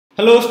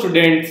Hello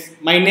students,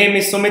 my name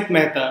is Sumit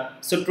Mehta.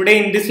 So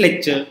today in this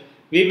lecture,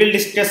 we will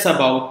discuss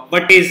about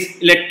what is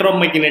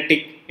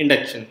electromagnetic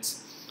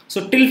inductions.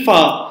 So till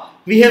far,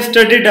 we have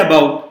studied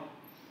about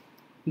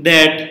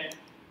that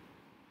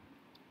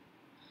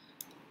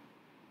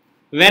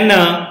when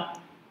a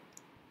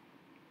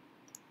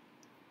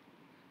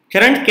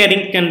current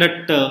carrying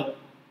conductor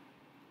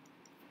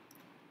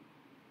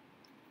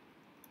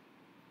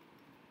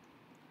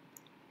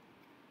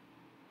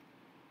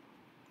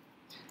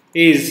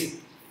is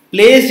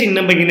placed in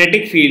a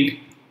magnetic field,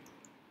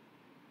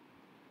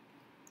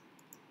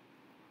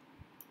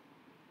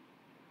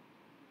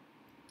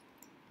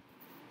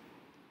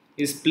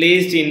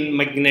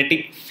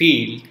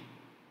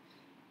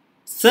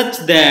 such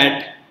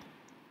that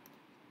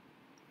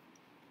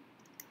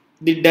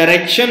the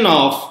direction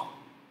of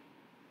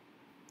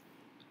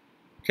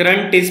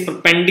current is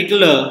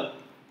perpendicular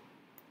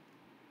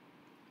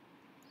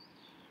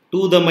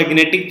to the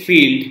magnetic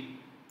field,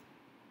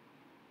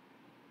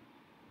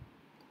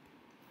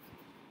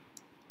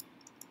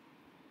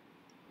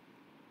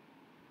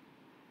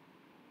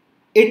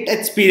 it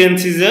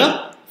experiences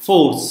a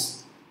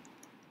force.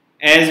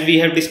 As we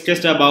have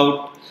discussed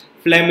about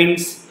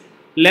Fleming's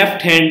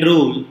left hand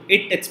rule,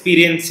 it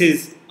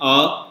experiences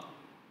a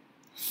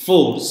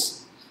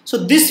force. So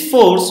this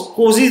force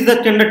causes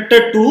the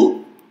conductor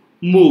to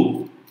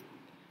move.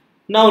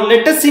 Now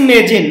let us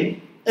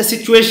imagine a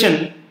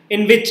situation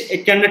in which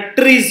a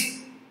conductor is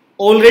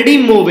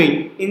already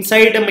moving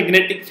inside a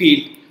magnetic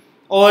field,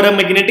 or a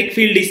magnetic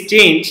field is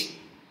changed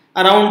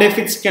around a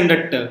fixed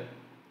conductor.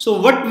 So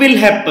what will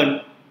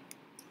happen?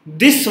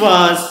 This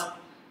was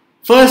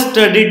first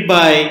studied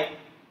by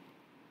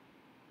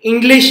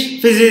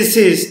English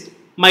physicist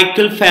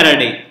Michael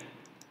Faraday.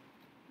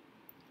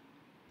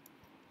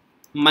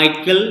 In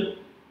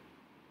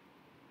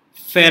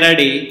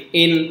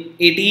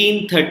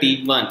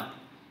 1831.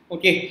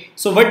 Okay,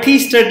 so what he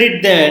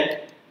studied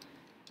that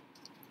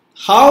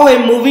how a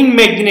moving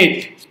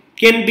magnet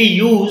can be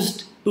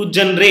used to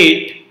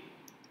generate,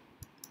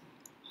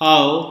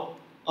 how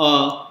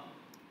a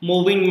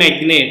moving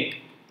magnet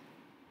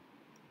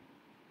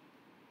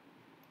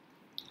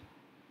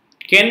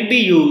can be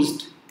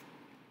used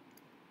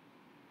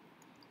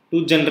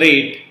to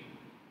generate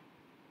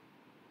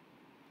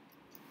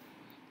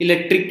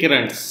electric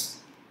currents.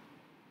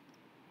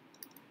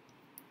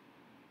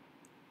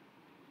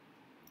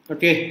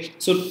 Okay,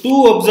 so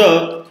to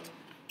observe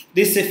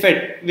this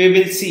effect, we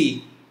will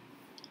see.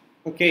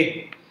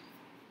 Okay,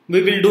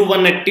 we will do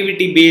one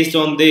activity based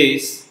on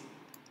this.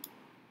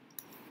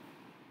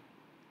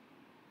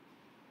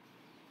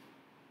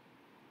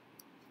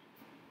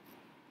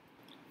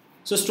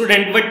 So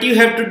student, what you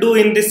have to do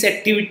in this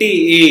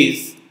activity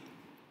is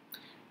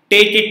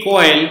take a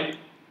coil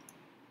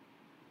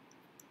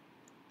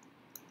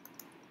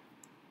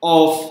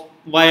of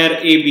wire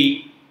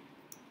AB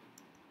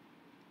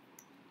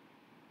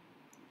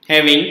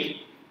having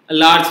a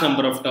large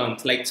number of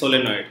turns like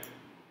solenoid.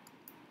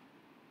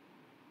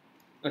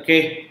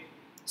 Okay,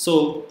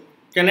 so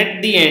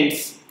connect the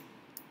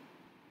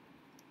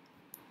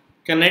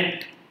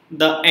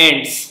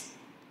ends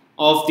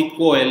of the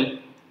coil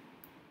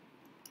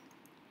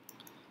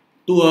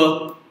to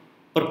a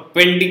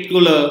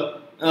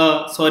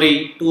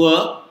to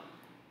a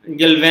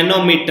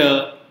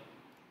galvanometer.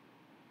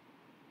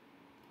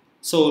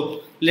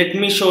 So let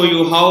me show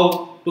you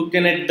how to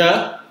connect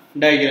the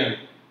diagram.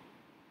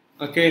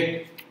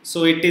 Okay,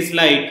 so it is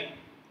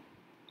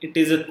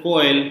a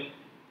coil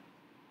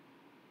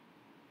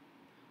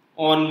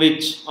on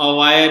which a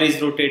wire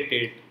is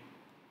rotated.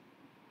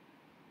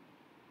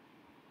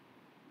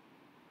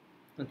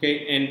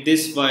 Okay, and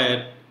this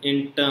wire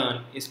in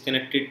turn is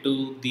connected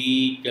to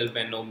the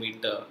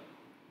galvanometer.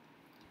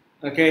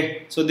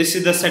 Okay, so this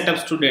is the setup,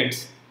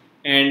 students,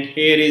 and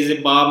here is a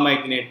bar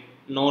magnet,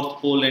 north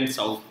pole and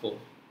south pole.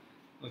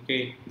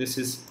 Okay, this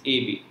is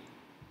AB.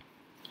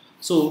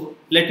 So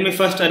let me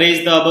first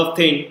arrange the above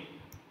thing.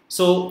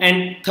 So,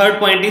 and third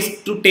point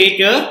is to take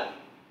a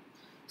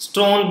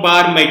strong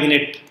bar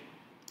magnet.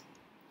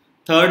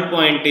 Third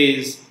point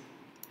is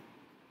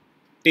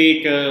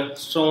take a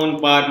strong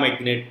bar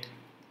magnet,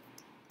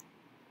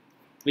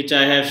 which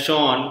I have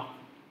shown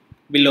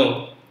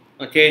below.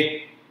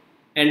 Okay,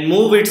 and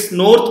move its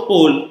north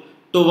pole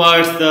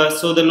towards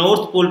the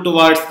north pole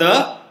towards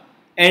the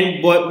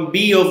end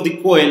B of the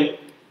coil.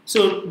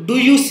 So do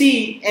you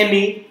see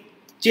any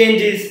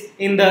changes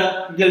in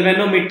the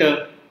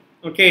galvanometer?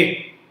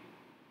 Okay,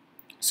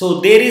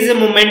 so there is a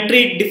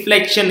momentary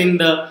deflection in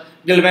the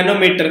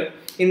galvanometer,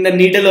 in the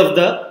needle of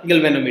the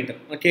galvanometer.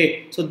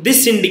 Okay, so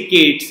this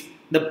indicates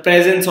the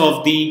presence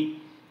of the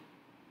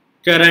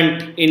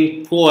current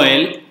in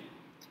coil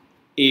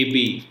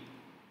AB.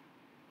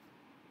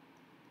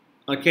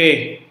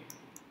 Okay,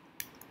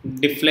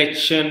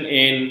 deflection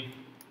in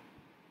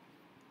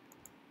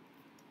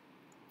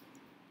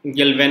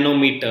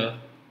galvanometer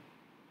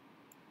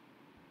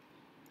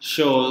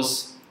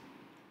shows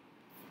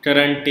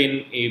current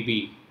in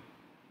AB,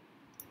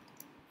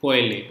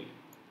 coil AB.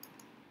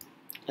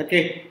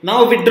 Okay,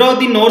 now we draw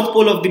the north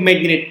pole of the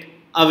magnet.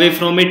 away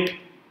from it.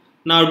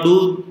 Now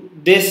do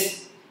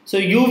this. So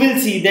you will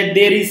see that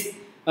there is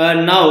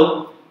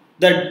now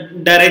the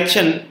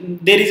direction,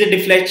 there is a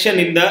deflection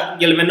in the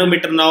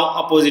galvanometer now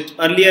opposite.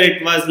 Earlier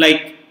it was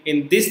like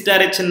in this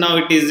direction, now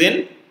it is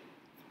in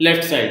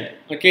left side.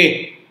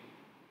 Okay.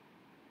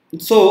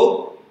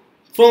 So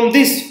from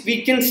this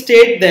we can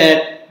state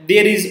that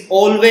there is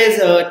always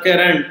a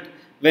current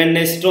when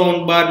a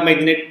strong bar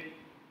magnet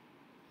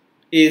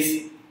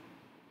is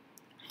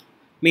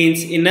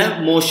means in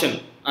a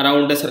motion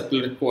around a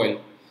circular coil.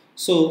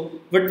 So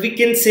what we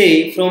can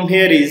say from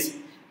here is,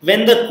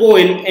 when the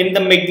coil and the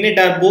magnet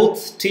are both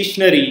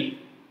stationary,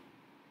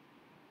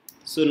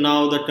 so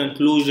now the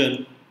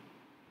conclusion,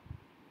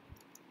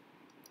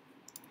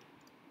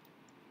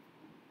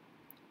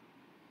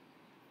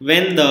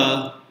 when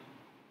the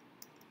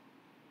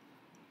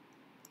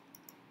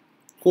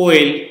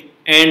coil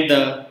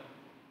and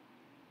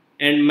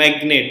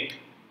magnet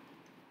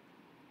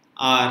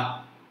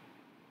are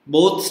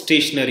both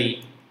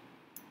stationary,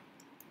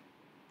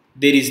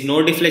 there is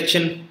no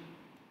deflection.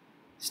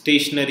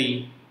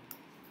 Stationary,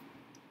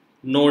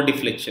 no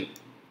deflection.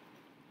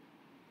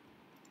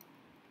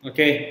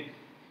 Okay,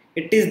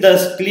 it is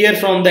thus clear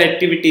from the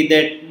activity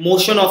that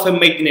motion of a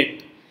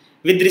magnet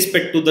with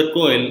respect to the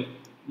coil,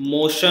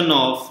 motion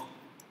of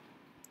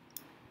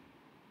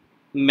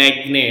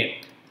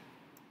magnet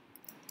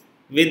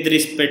with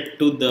respect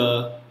to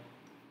the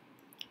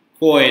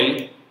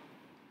coil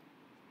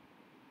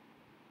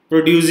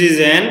produces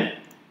an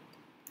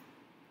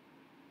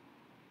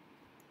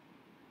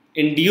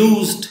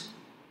induced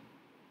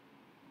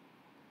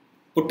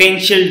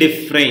potential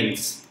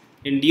difference.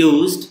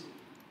 Induced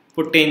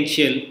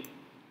potential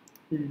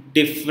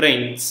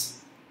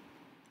difference.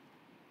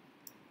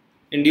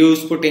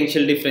 Induced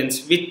potential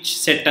difference, which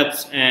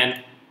sets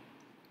an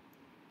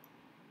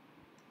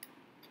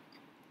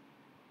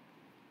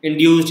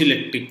induced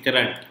electric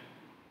current.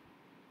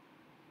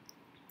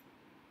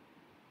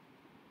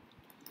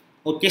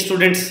 Okay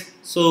students,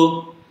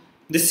 so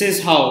this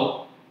is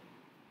how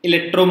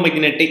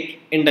electromagnetic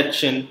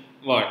induction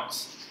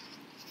works.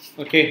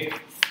 Okay,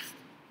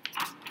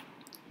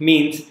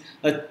 means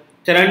a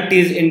current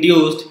is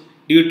induced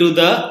due to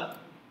the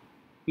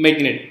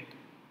magnet.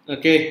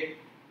 Okay,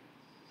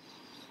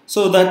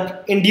 so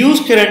the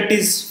induced current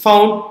is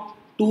found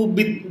to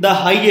be the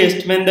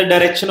highest when the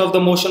direction of the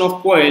motion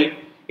of coil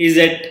is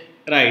at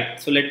right.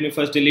 So let me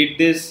first delete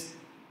this.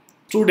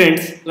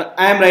 Students,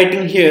 I am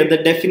writing here the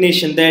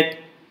definition that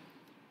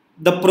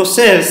the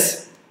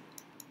process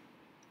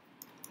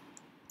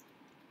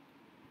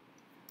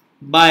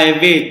by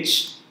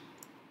which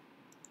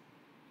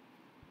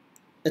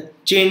a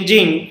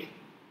changing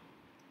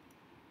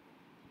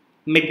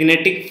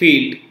magnetic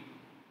field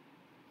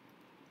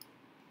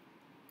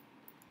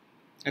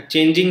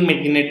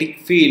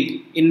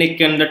in a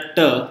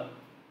conductor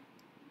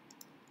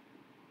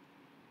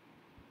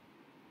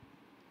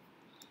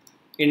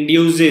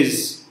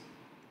induces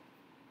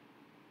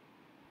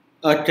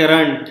a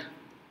current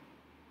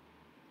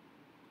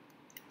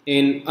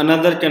in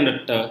another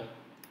conductor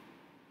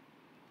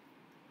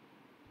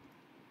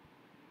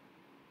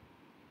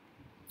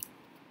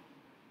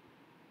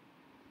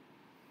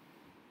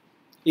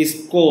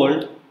is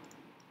called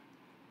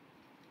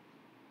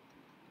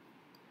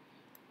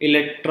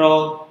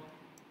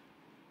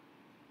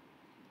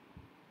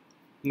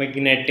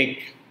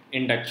electromagnetic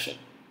induction.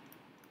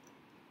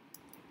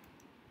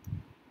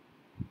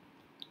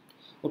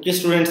 Okay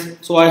students,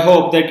 so I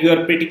hope that you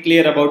are pretty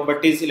clear about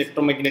what is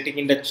electromagnetic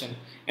induction,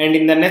 and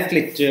in the next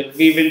lecture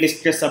we will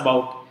discuss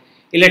about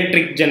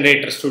electric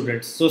generator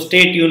students. So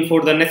stay tuned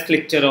for the next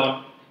lecture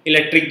on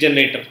electric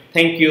generator.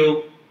 Thank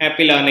you.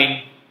 Happy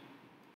learning.